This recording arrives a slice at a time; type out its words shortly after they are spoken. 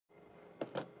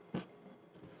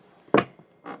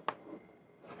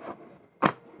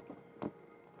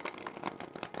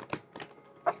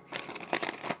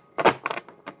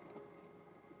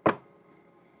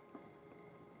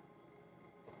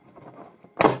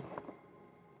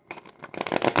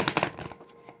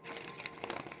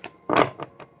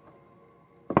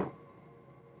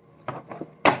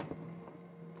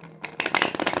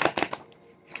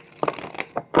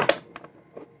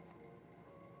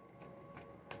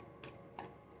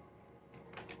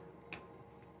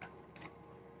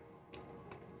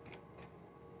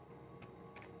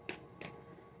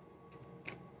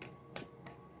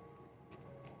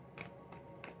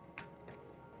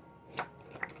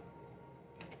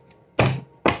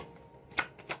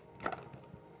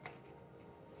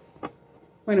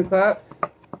Queen of Cups.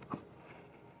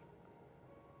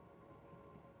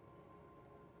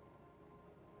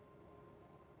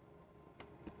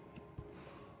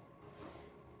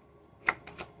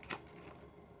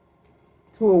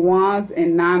 Two of Wands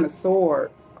and Nine of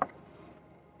Swords.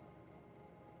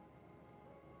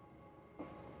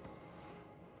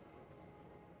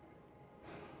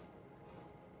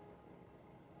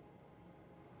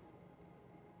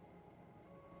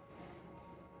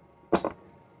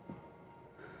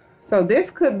 So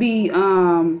this could be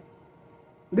overall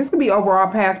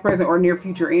past, present, or near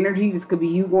future energy. This could be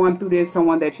you going through this,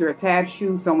 someone that you're attached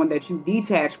to, someone that you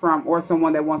detach from, or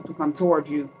someone that wants to come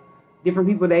towards you. Different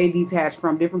people they detach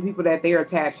from, different people that they're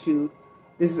attached to.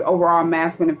 This is overall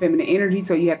masculine and feminine energy,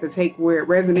 so you have to take where it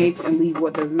resonates and leave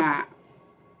what does not.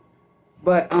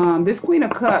 But this Queen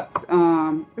of Cups,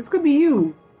 this could be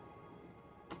you.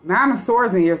 Nine of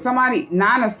Swords in here.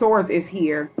 Nine of Swords is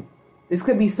here. This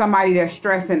could be somebody that's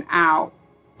stressing out.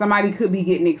 Somebody could be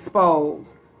getting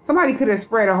exposed. Somebody could have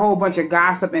spread a whole bunch of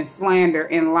gossip and slander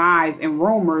and lies and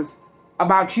rumors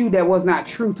about you that was not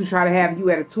true to try to have you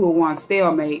at a 2-of-1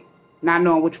 stalemate, not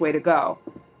knowing which way to go.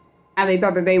 And they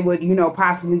thought that they would, you know,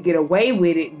 possibly get away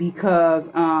with it because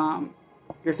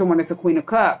you're someone that's a Queen of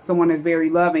Cups, someone that's very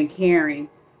loving, caring,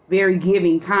 very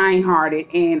giving, kind-hearted.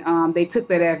 And they took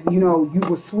that as, you know, you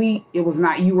were sweet. It was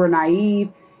not, you were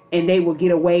naive. And they will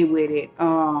get away with it.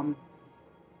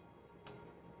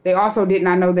 They also did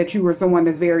not know that you were someone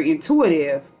that's very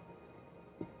intuitive.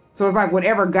 So it's like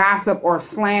whatever gossip or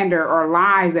slander or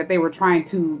lies that they were trying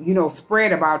to, you know,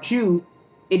 spread about you,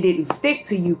 it didn't stick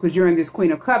to you because you're in this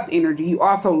Queen of Cups energy. You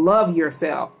also love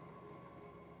yourself.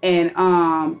 And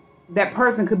that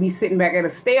person could be sitting back at a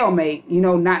stalemate, you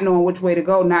know, not knowing which way to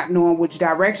go, not knowing which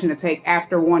direction to take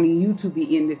after wanting you to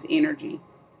be in this energy.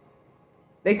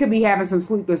 They could be having some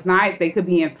sleepless nights. They could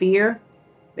be in fear.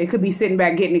 They could be sitting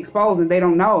back getting exposed and they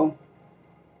don't know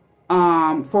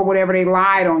for whatever they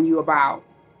lied on you about.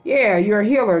 Yeah, you're a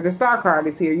healer. The Star card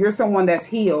is here. You're someone that's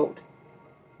healed.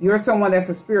 You're someone that's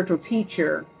a spiritual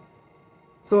teacher.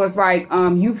 So it's like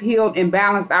you've healed and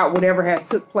balanced out whatever has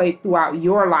took place throughout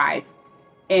your life.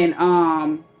 And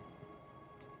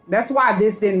that's why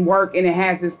this didn't work and it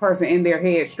has this person in their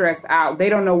head stressed out. They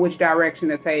don't know which direction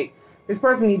to take. This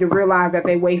person need to realize that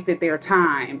they wasted their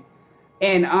time.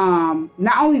 And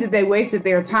not only did they wasted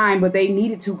their time, but they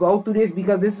needed to go through this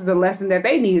because this is a lesson that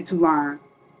they needed to learn.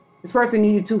 This person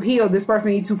needed to heal. This person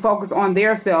needed to focus on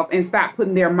their self and stop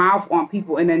putting their mouth on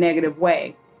people in a negative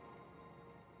way.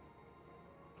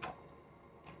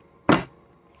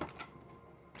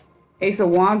 Ace of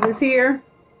Wands is here.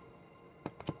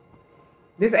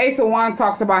 This Ace of Wands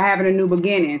talks about having a new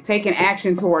beginning, taking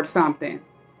action towards something.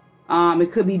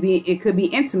 It could be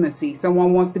intimacy.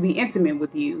 Someone wants to be intimate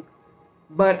with you.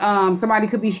 But somebody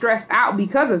could be stressed out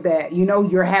because of that. You know,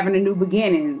 you're having a new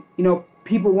beginning. You know,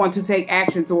 people want to take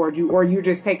action towards you, or you're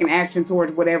just taking action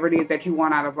towards whatever it is that you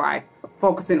want out of life,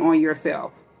 focusing on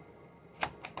yourself.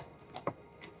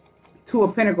 Two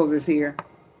of Pentacles is here.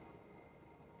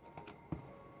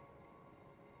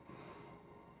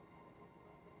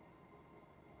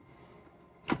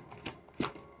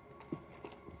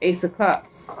 Ace of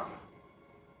Cups.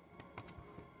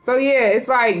 So yeah, it's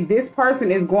like this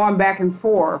person is going back and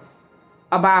forth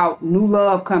about new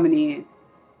love coming in,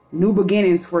 new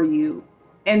beginnings for you.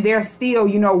 And they're still,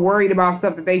 you know, worried about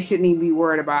stuff that they shouldn't even be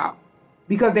worried about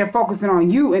because they're focusing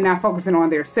on you and not focusing on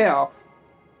their self.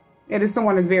 It is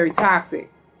someone that's very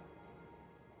toxic.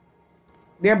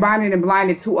 They're bonded and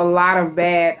blinded to a lot of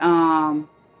bad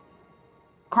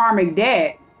karmic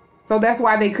debt. So that's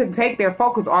why they couldn't take their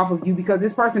focus off of you because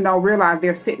this person don't realize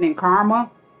they're sitting in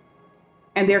karma.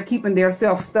 And they're keeping their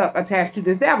self stuck attached to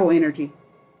this devil energy.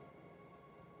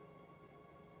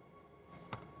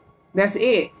 That's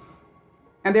it.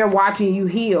 And they're watching you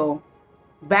heal,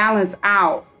 balance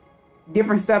out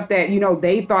different stuff that, you know,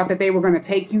 they thought that they were going to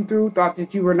take you through, thought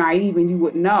that you were naive and you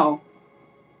wouldn't know.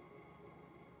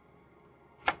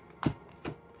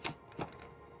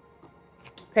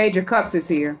 Page of Cups is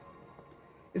here.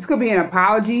 This could be an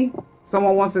apology.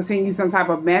 Someone wants to send you some type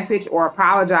of message or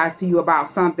apologize to you about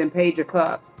something. Page of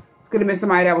Cups. This could have been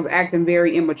somebody that was acting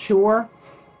very immature.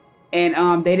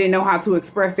 And they didn't know how to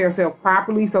express themselves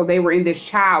properly. So they were in this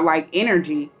childlike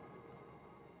energy.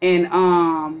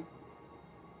 And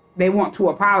they want to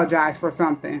apologize for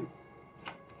something.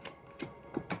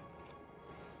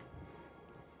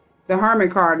 The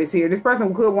Hermit card is here. This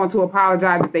person could want to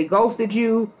apologize if they ghosted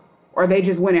you or they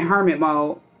just went in hermit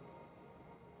mode.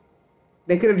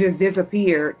 They could have just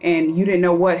disappeared and you didn't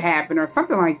know what happened or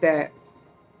something like that.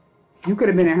 You could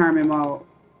have been in hermit mode.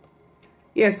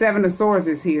 Yeah, Seven of Swords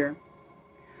is here.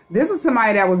 This was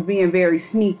somebody that was being very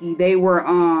sneaky. They were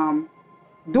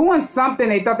doing something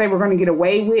they thought they were going to get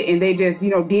away with, and they just, you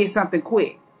know, did something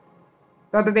quick.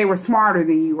 Thought that they were smarter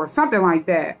than you or something like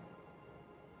that.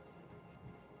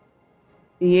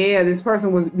 Yeah, this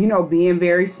person was, you know, being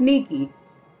very sneaky.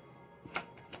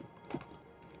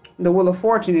 The Wheel of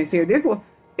Fortune is here. This one,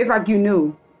 it's like you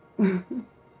knew.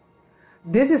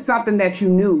 This is something that you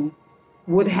knew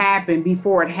would happen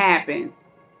before it happened.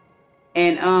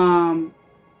 And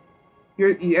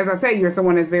you're, as I say, you're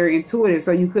someone that's very intuitive,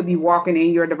 so you could be walking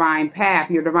in your divine path,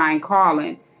 your divine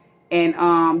calling.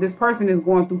 And this person is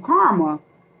going through karma,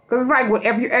 because it's like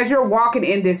whatever, as you're walking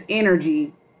in this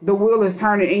energy, the wheel is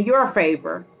turning in your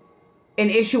favor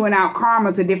and issuing out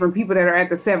karma to different people that are at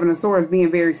the Seven of Swords, being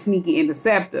very sneaky and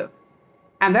deceptive.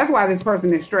 And that's why this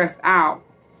person is stressed out.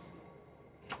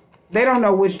 They don't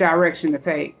know which direction to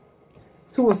take.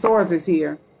 Two of Swords is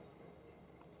here.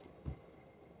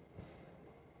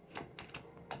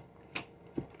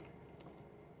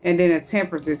 And then a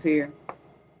Temperance is here.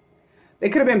 They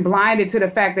could have been blinded to the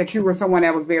fact that you were someone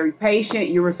that was very patient.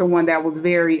 You were someone that was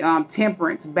very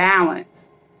temperance, balanced.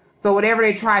 So whatever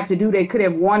they tried to do, they could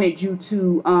have wanted you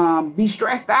to be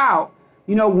stressed out.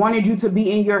 You know, wanted you to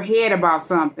be in your head about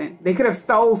something. They could have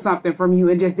stole something from you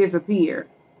and just disappeared.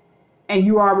 And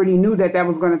you already knew that that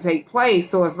was going to take place.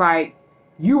 So it's like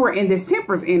you were in this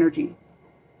Temperance energy.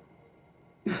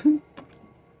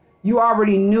 You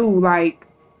already knew, like,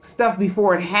 stuff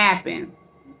before it happened.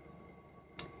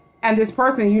 And this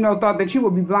person, you know, thought that you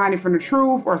would be blinded from the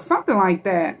truth or something like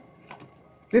that.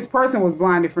 This person was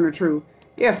blinded from the truth.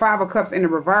 Yeah, Five of Cups in the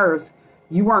reverse.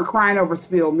 You weren't crying over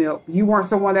spilled milk. You weren't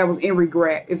someone that was in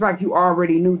regret. It's like you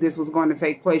already knew this was going to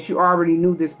take place. You already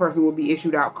knew this person would be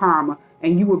issued out karma,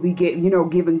 and you would be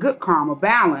given good karma,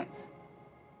 balance.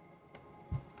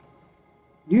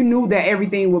 You knew that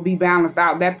everything would be balanced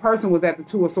out. That person was at the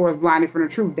Two of Swords, blinded from the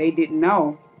truth. They didn't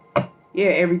know. Yeah,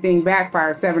 everything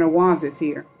backfired. Seven of Wands is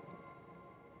here.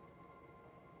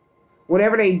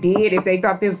 Whatever they did, if they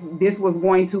thought this was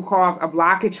going to cause a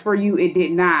blockage for you, it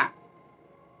did not.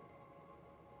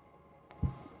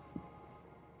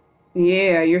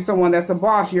 Yeah, you're someone that's a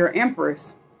boss. You're an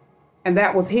Empress. And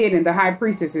that was hidden. The High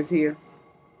Priestess is here.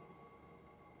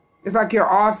 It's like you're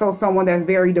also someone that's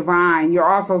very divine. You're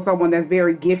also someone that's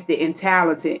very gifted and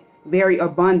talented, very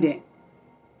abundant.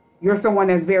 You're someone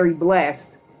that's very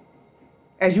blessed,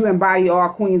 as you embody all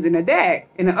queens in the deck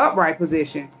in an upright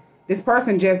position. This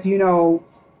person just, you know,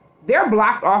 they're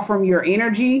blocked off from your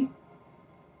energy.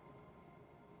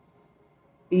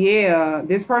 Yeah,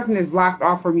 this person is blocked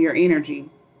off from your energy.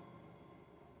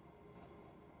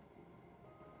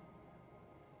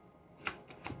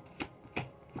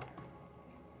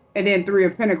 And then Three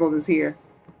of Pentacles is here.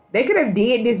 They could have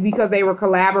did this because they were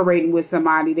collaborating with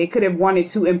somebody. They could have wanted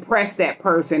to impress that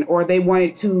person, or they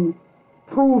wanted to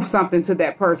prove something to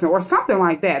that person or something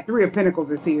like that. Three of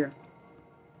Pentacles is here.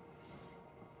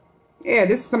 Yeah,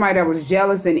 this is somebody that was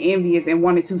jealous and envious and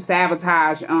wanted to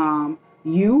sabotage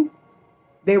you.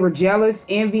 They were jealous,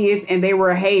 envious, and they were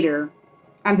a hater.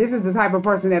 And this is the type of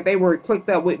person that they were clicked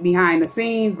up with behind the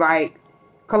scenes, like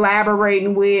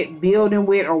collaborating with, building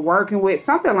with, or working with,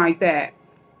 something like that.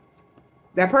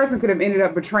 That person could have ended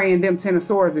up betraying them. Ten of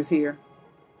Swords is here.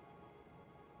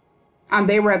 And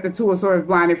they were at the Two of Swords,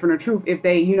 blinded from the truth. If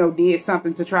they, you know, did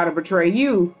something to try to betray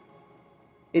you,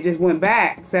 it just went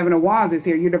back. Seven of Wands is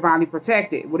here. You're divinely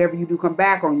protected. Whatever you do, come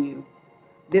back on you.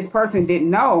 This person didn't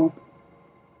know.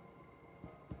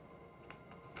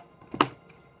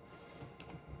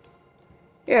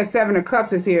 Yeah, Seven of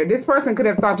Cups is here. This person could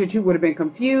have thought that you would have been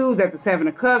confused at the Seven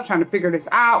of Cups, trying to figure this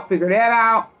out, figure that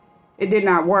out. It did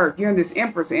not work. You're in this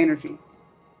Empress energy.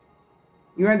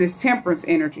 You're in this Temperance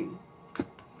energy.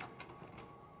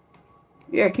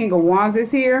 Yeah, King of Wands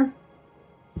is here.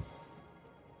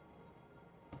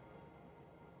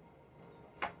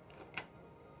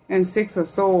 And Six of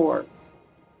Swords.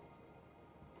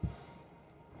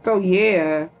 So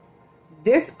yeah,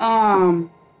 this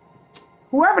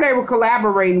whoever they were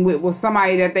collaborating with was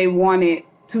somebody that they wanted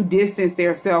to distance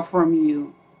themselves from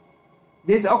you.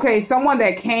 This, okay, someone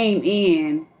that came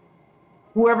in,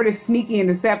 whoever this sneaky and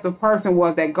deceptive person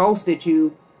was that ghosted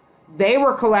you, they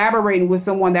were collaborating with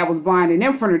someone that was blinding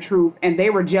them from the truth, and they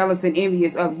were jealous and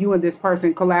envious of you and this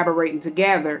person collaborating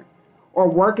together or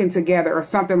working together or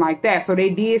something like that. So they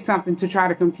did something to try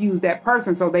to confuse that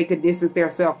person so they could distance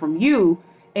themselves from you,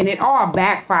 and it all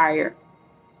backfired.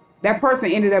 That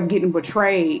person ended up getting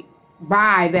betrayed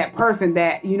by that person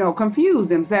that, you know, confused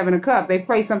them. Seven of Cups. They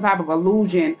placed some type of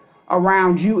illusion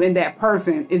around you and that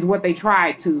person is what they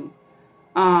tried to.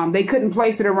 They couldn't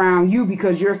place it around you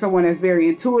because you're someone that's very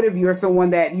intuitive. You're someone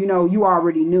that, you know, you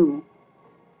already knew.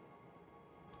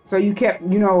 So you kept,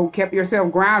 you know, kept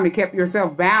yourself grounded, kept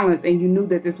yourself balanced, and you knew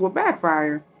that this would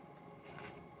backfire.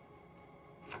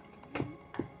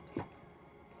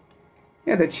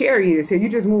 Yeah, the Chariot is here. You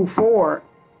just move forward.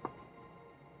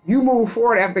 You move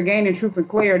forward after gaining truth and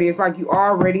clarity. It's like you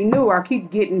already knew. I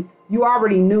keep getting, you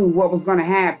already knew what was going to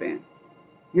happen.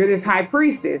 You're this high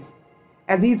priestess.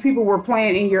 As these people were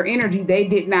playing in your energy, they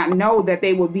did not know that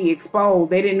they would be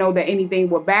exposed. They didn't know that anything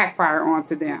would backfire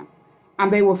onto them.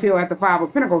 They will feel at the Five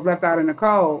of Pentacles left out in the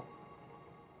cold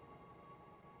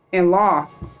and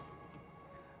lost.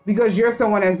 Because you're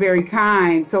someone that's very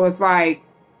kind. So it's like,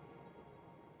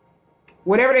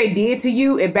 whatever they did to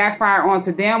you, it backfired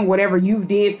onto them. Whatever you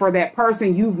did for that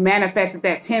person, you've manifested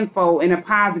that tenfold in a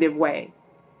positive way.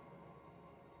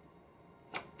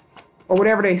 Or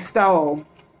whatever they stole.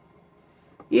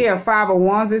 Yeah, Five of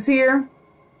Wands is here.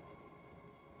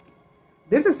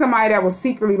 This is somebody that was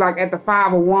secretly like at the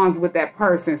Five of Wands with that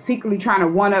person. Secretly trying to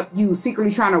one-up you.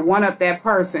 Secretly trying to one-up that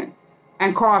person.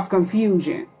 And cause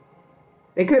confusion.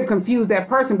 They could have confused that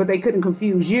person, but they couldn't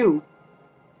confuse you.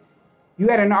 You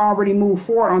hadn't already moved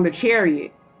forward on the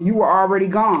Chariot. You were already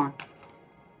gone.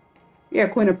 Yeah,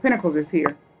 Queen of Pentacles is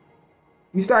here.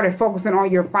 You started focusing on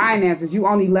your finances. You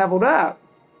only leveled up.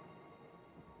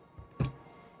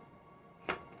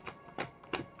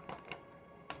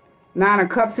 Nine of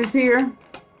Cups is here.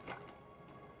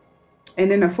 And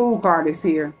then the Fool card is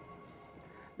here.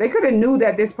 They could have knew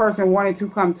that this person wanted to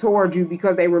come towards you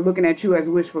because they were looking at you as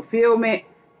wish fulfillment.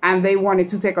 And they wanted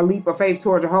to take a leap of faith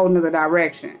towards a whole nother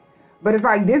direction. But it's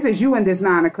like, this is you in this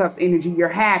Nine of Cups energy. You're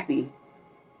happy.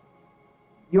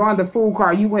 You're on the Fool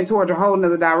card. You went towards a whole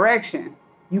nother direction.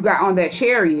 You got on that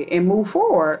Chariot and moved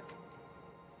forward.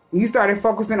 You started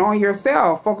focusing on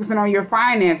yourself, focusing on your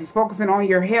finances, focusing on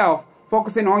your health,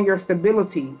 focusing on your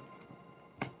stability.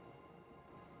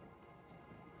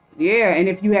 Yeah, and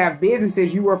if you have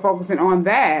businesses, you were focusing on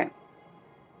that.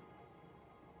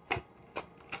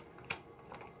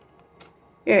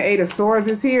 Yeah, Eight of Swords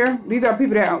is here. These are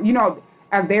people that, you know,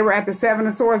 as they were at the Seven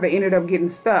of Swords, they ended up getting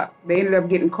stuck. They ended up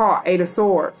getting caught. Eight of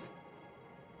Swords.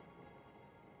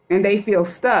 And they feel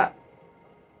stuck.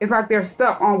 It's like they're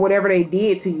stuck on whatever they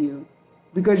did to you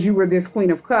because you were this Queen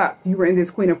of Cups. You were in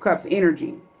this Queen of Cups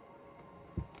energy.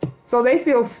 So they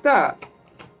feel stuck.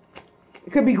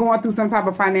 It could be going through some type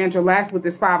of financial lack with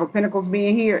this Five of Pentacles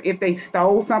being here. If they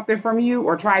stole something from you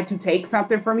or tried to take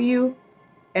something from you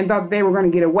and thought they were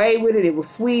going to get away with it, it was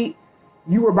sweet,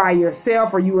 you were by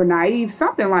yourself or you were naive,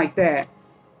 something like that.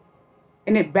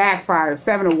 And it backfires.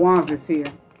 Seven of Wands is here.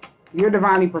 You're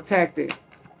divinely protected.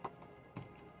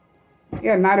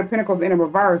 Yeah, Knight of Pentacles in a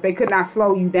reverse. They could not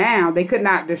slow you down. They could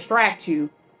not distract you.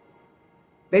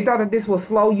 They thought that this will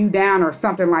slow you down or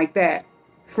something like that.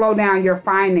 Slow down your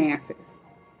finances.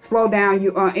 Slow down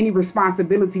you any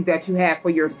responsibilities that you have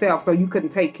for yourself so you couldn't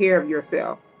take care of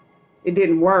yourself. It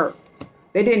didn't work.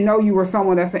 They didn't know you were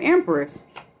someone that's an empress.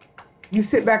 You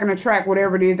sit back and attract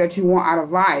whatever it is that you want out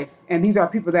of life. And these are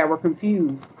people that were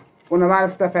confused when a lot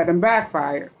of stuff had them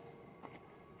backfired.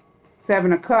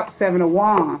 Seven of Cups, Seven of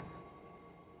Wands.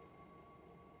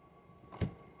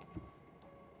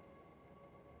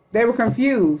 They were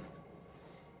confused.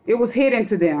 It was hidden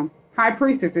to them. High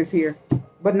Priestess is here,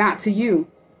 but not to you.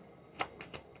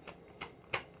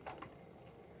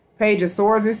 Page of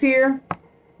Swords is here.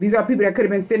 These are people that could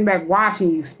have been sitting back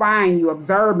watching you, spying you,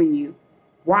 observing you,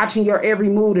 watching your every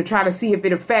move to try to see if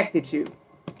it affected you.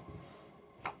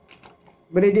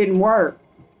 But it didn't work.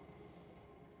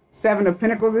 Seven of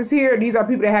Pentacles is here. These are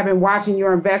people that have been watching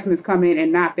your investments come in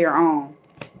and not their own.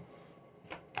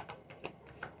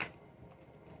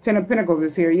 Ten of Pentacles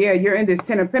is here. Yeah, you're in this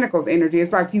Ten of Pentacles energy.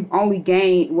 It's like you've only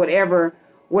gained whatever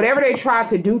they tried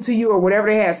to do to you or whatever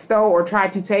they had stole or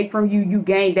tried to take from you, you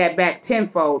gained that back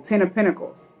tenfold. Ten of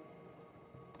Pentacles.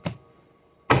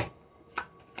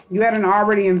 You hadn't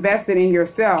already invested in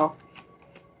yourself.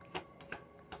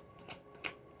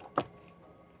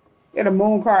 Yeah, the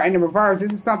Moon card in the reverse.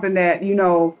 This is something that, you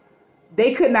know,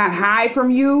 they could not hide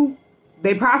from you.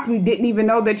 They possibly didn't even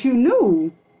know that you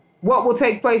knew what will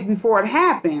take place before it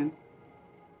happened.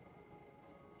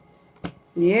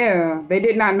 Yeah, they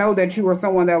did not know that you were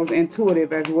someone that was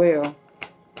intuitive as well.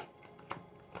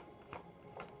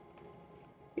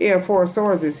 Yeah, Four of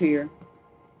Swords is here.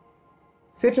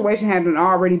 Situation had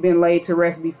already been laid to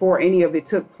rest before any of it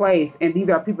took place. And these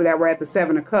are people that were at the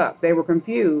Seven of Cups. They were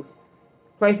confused.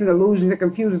 Placing illusions and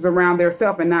confusions around their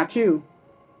self and not you.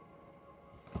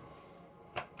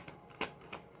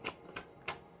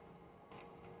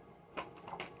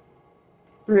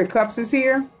 Three of Cups is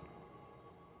here.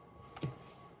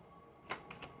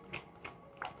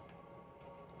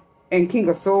 and King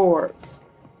of Swords.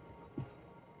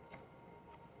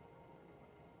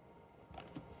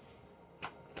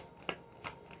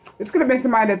 This could have been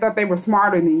somebody that thought they were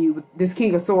smarter than you with this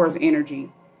King of Swords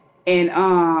energy.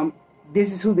 And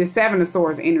this is who this Seven of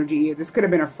Swords energy is. This could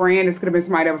have been a friend. This could have been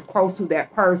somebody that was close to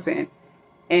that person.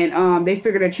 And they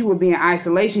figured that you would be in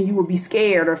isolation. You would be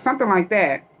scared or something like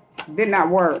that. Did not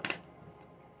work.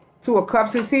 Two of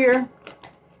Cups is here.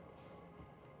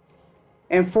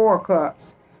 And Four of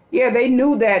Cups. Yeah, they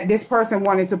knew that this person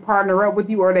wanted to partner up with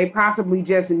you, or they possibly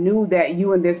just knew that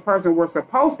you and this person were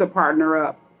supposed to partner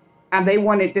up. And they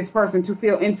wanted this person to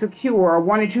feel insecure, or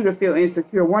wanted you to feel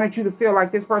insecure, wanted you to feel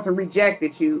like this person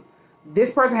rejected you.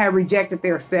 This person had rejected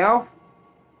their self,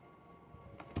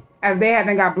 as they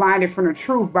hadn't got blinded from the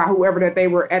truth by whoever that they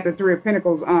were at the Three of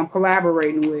Pentacles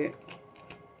collaborating with.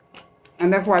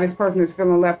 And that's why this person is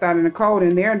feeling left out in the cold,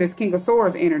 and they're in this King of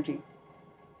Swords energy.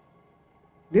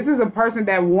 This is a person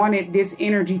that wanted this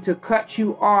energy to cut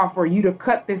you off, or you to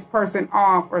cut this person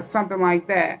off, or something like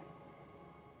that.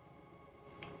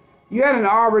 You hadn't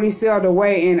already sailed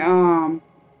away, and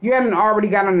you hadn't already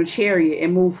got on a chariot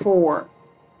and moved forward.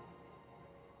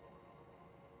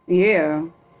 Yeah.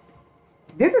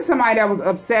 This is somebody that was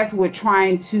obsessed with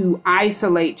trying to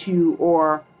isolate you,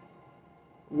 or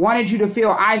wanted you to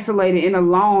feel isolated and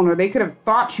alone, or they could have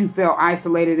thought you felt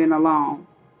isolated and alone.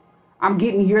 I'm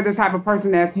getting you're the type of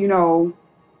person that's, you know,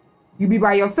 you be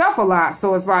by yourself a lot.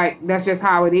 So it's like, that's just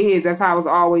how it is. That's how it's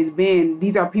always been.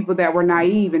 These are people that were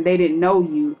naive and they didn't know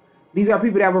you. These are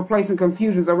people that were placing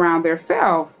confusions around their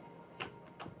self.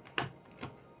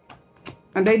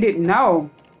 And they didn't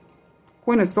know.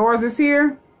 Queen of Swords is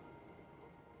here.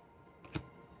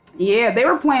 Yeah, they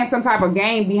were playing some type of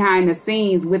game behind the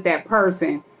scenes with that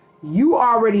person. You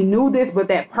already knew this, but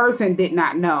that person did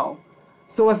not know.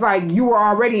 So it's like you were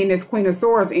already in this Queen of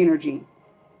Swords energy.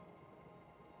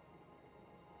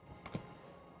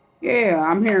 Yeah,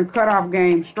 I'm hearing cutoff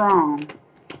game strong.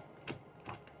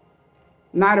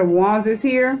 Knight of Wands is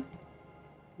here.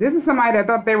 This is somebody that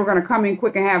thought they were going to come in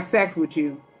quick and have sex with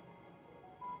you.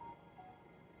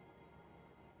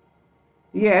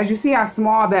 Yeah, as you see how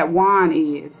small that wand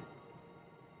is.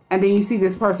 And then you see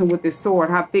this person with this sword,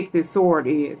 how thick this sword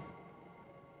is.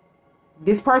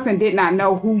 This person did not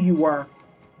know who you were.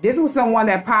 This was someone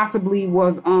that possibly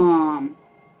was,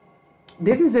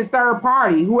 this is this third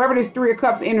party. Whoever this Three of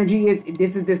Cups energy is,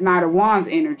 this is this Knight of Wands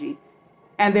energy.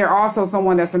 And they're also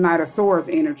someone that's a Knight of Swords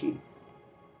energy.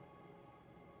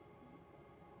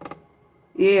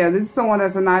 Yeah, this is someone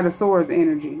that's a Knight of Swords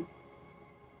energy.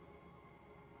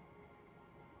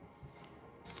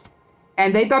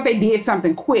 And they thought they did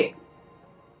something quick.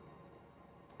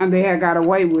 And they had got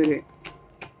away with it.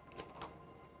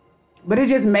 But it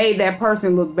just made that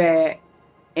person look bad.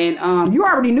 And you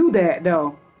already knew that,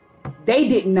 though. They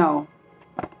didn't know.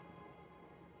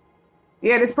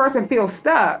 Yeah, this person feels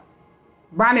stuck.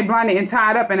 Bonded, blinded, and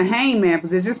tied up in a hangman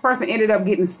position. This person ended up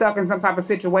getting stuck in some type of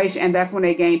situation. And that's when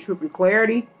they gained truth and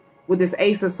clarity. With this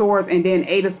Ace of Swords and then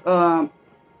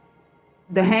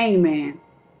the hangman.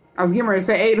 I was getting ready to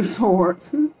say Eight of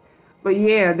Swords. But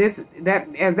yeah,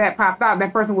 as that popped out,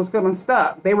 that person was feeling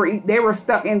stuck. They were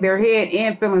stuck in their head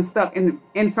and feeling stuck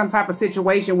in some type of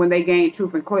situation when they gained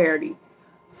truth and clarity.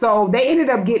 So they ended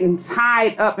up getting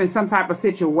tied up in some type of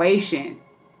situation.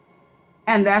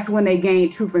 And that's when they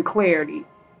gained truth and clarity.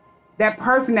 That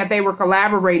person that they were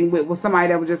collaborating with was somebody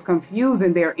that was just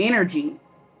confusing their energy.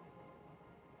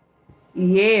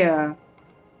 Yeah.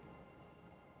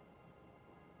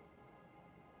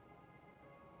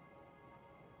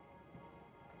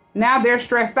 Now they're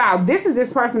stressed out. This is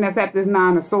this person that's at this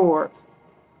Nine of Swords.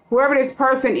 Whoever this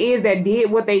person is that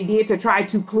did what they did to try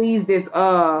to please this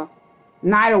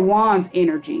Knight of Wands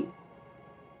energy.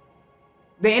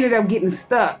 They ended up getting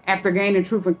stuck after gaining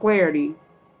truth and clarity.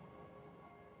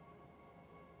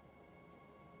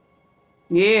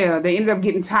 Yeah, they ended up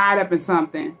getting tied up in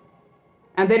something.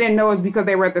 And they didn't know it's because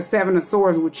they were at the Seven of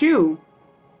Swords with you.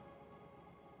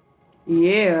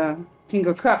 Yeah, King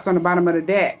of Cups on the bottom of the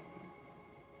deck.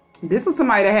 This was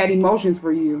somebody that had emotions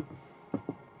for you.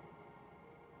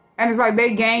 And it's like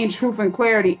they gained truth and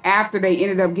clarity after they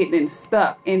ended up getting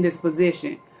stuck in this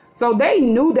position. So they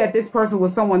knew that this person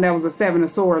was someone that was a Seven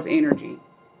of Swords energy.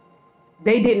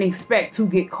 They didn't expect to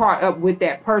get caught up with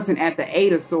that person at the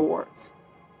Eight of Swords.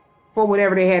 For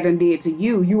whatever they had done did to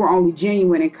you. You were only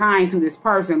genuine and kind to this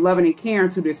person, loving and caring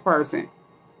to this person.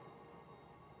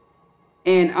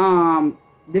 And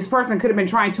this person could have been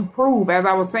trying to prove, as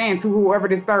I was saying, to whoever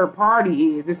this third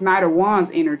party is, this Knight of Wands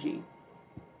energy.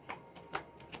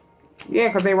 Yeah,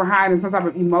 because they were hiding some type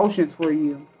of emotions for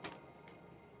you.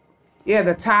 Yeah,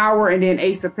 the Tower and then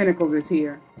Ace of Pentacles is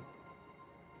here.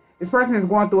 This person is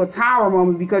going through a tower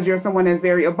moment because you're someone that's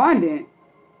very abundant.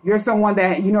 You're someone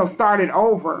that, you know, started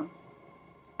over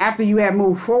after you had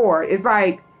moved forward. It's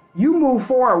like you moved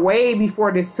forward way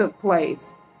before this took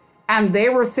place. And they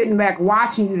were sitting back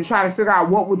watching you to try to figure out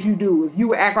what would you do if you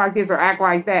would act like this or act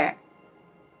like that.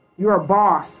 You're a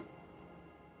boss.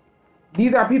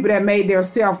 These are people that made their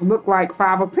self look like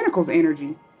Five of Pentacles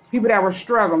energy. People that were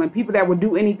struggling. People that would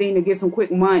do anything to get some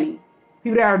quick money.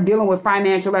 People that are dealing with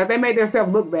financial, like they made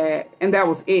themselves look bad, and that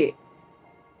was it.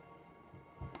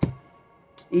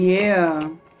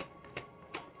 Yeah.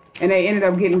 And they ended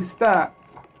up getting stuck.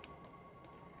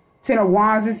 Ten of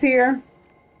Wands is here.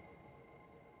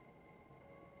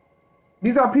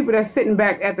 These are people that's sitting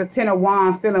back at the Ten of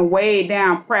Wands feeling weighed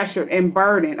down, pressured, and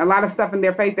burdened. A lot of stuff in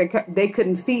their face that they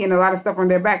couldn't see, and a lot of stuff on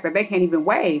their back that they can't even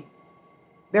weigh.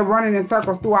 They're running in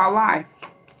circles throughout life.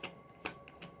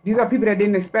 These are people that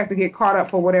didn't expect to get caught up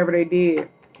for whatever they did.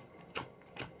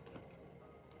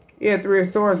 Yeah, Three of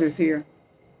Swords is here.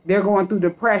 They're going through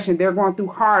depression. They're going through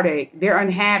heartache. They're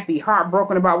unhappy,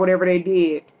 heartbroken about whatever they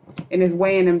did. And it's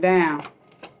weighing them down.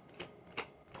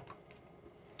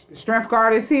 The Strength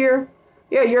card is here.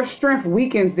 Yeah, your strength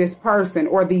weakens this person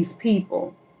or these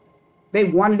people. They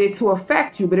wanted it to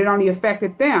affect you, but it only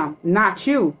affected them, not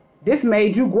you. This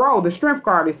made you grow. The Strength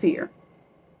card is here.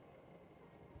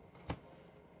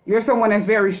 You're someone that's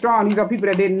very strong. These are people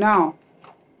that didn't know.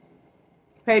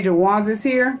 Page of Wands is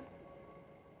here.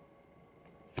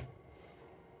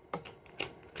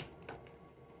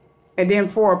 And then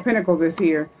Four of Pentacles is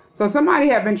here. So somebody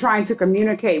have been trying to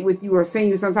communicate with you or send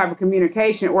you some type of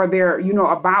communication, or they're, you know,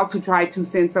 about to try to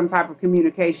send some type of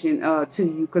communication to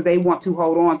you because they want to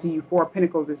hold on to you. Four of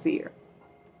Pentacles is here.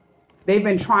 They've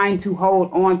been trying to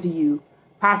hold on to you,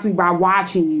 possibly by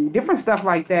watching you. Different stuff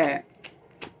like that.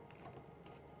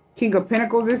 King of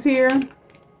Pentacles is here.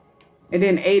 And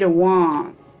then Eight of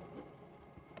Wands.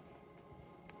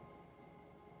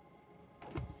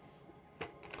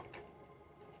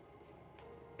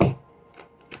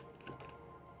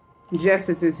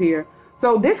 Justice is here.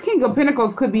 So this King of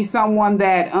Pentacles could be someone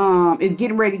that is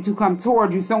getting ready to come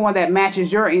towards you. Someone that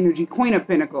matches your energy. Queen of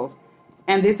Pentacles.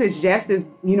 And this is justice,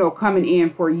 you know, coming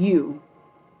in for you.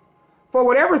 For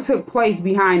whatever took place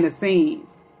behind the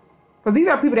scenes. Because these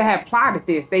are people that have plotted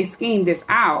this. They schemed this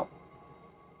out.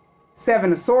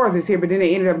 Seven of Swords is here, but then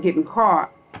they ended up getting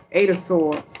caught. Eight of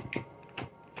Swords.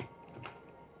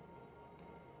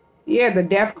 Yeah, the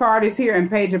Death card is here and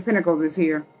Page of Pentacles is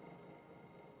here.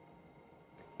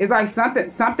 It's like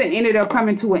something ended up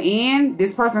coming to an end.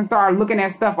 This person started looking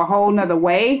at stuff a whole nother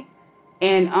way.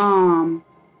 And,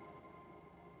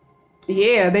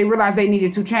 yeah, they realized they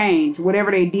needed to change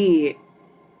whatever they did.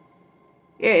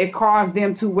 Yeah, it caused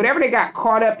them to, whatever they got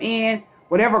caught up in,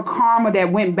 whatever karma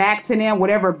that went back to them,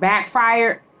 whatever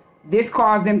backfired, this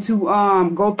caused them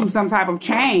to go through some type of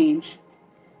change.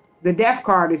 The Death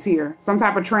card is here. Some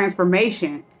type of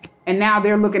transformation. And now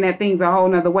they're looking at things a whole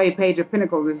nother way. Page of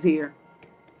Pentacles is here.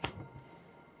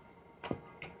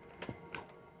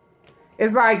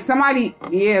 It's like somebody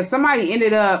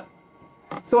ended up,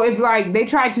 so if like they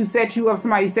tried to set you up,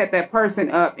 somebody set that person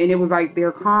up, and it was like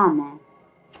their karma.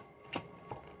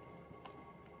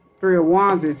 Three of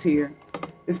Wands is here.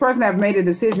 This person have made a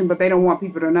decision, but they don't want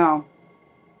people to know.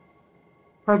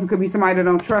 Person could be somebody that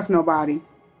don't trust nobody.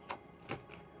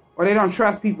 Or they don't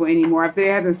trust people anymore if they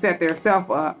haven't set their self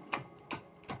up.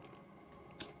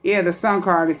 Yeah, the Sun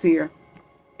card is here.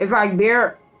 It's like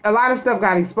a lot of stuff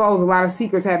got exposed. A lot of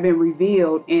secrets have been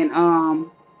revealed. And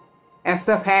as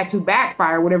stuff had to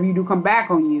backfire, whatever you do come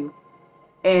back on you.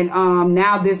 And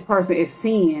now this person is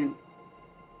seeing.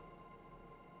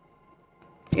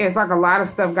 Yeah, it's like a lot of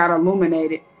stuff got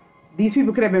illuminated. These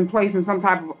people could have been placing some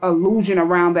type of illusion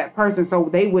around that person so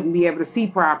they wouldn't be able to see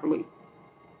properly.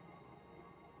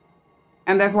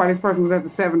 And that's why this person was at the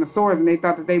Seven of Swords and they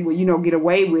thought that they would, you know, get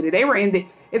away with it. They were in the,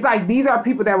 it's like these are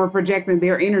people that were projecting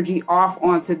their energy off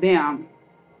onto them.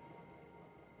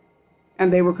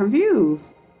 And they were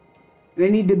confused. They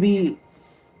needed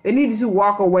to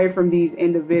walk away from these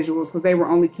individuals because they were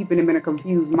only keeping them in a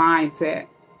confused mindset.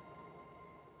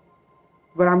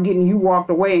 But I'm getting you walked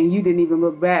away and you didn't even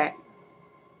look back.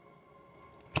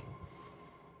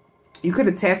 You could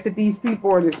have tested these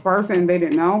people or this person and they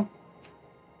didn't know.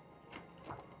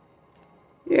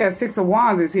 Yeah, Six of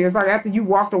Wands is here. It's like after you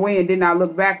walked away and did not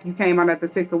look back, you came out at the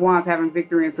Six of Wands having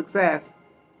victory and success.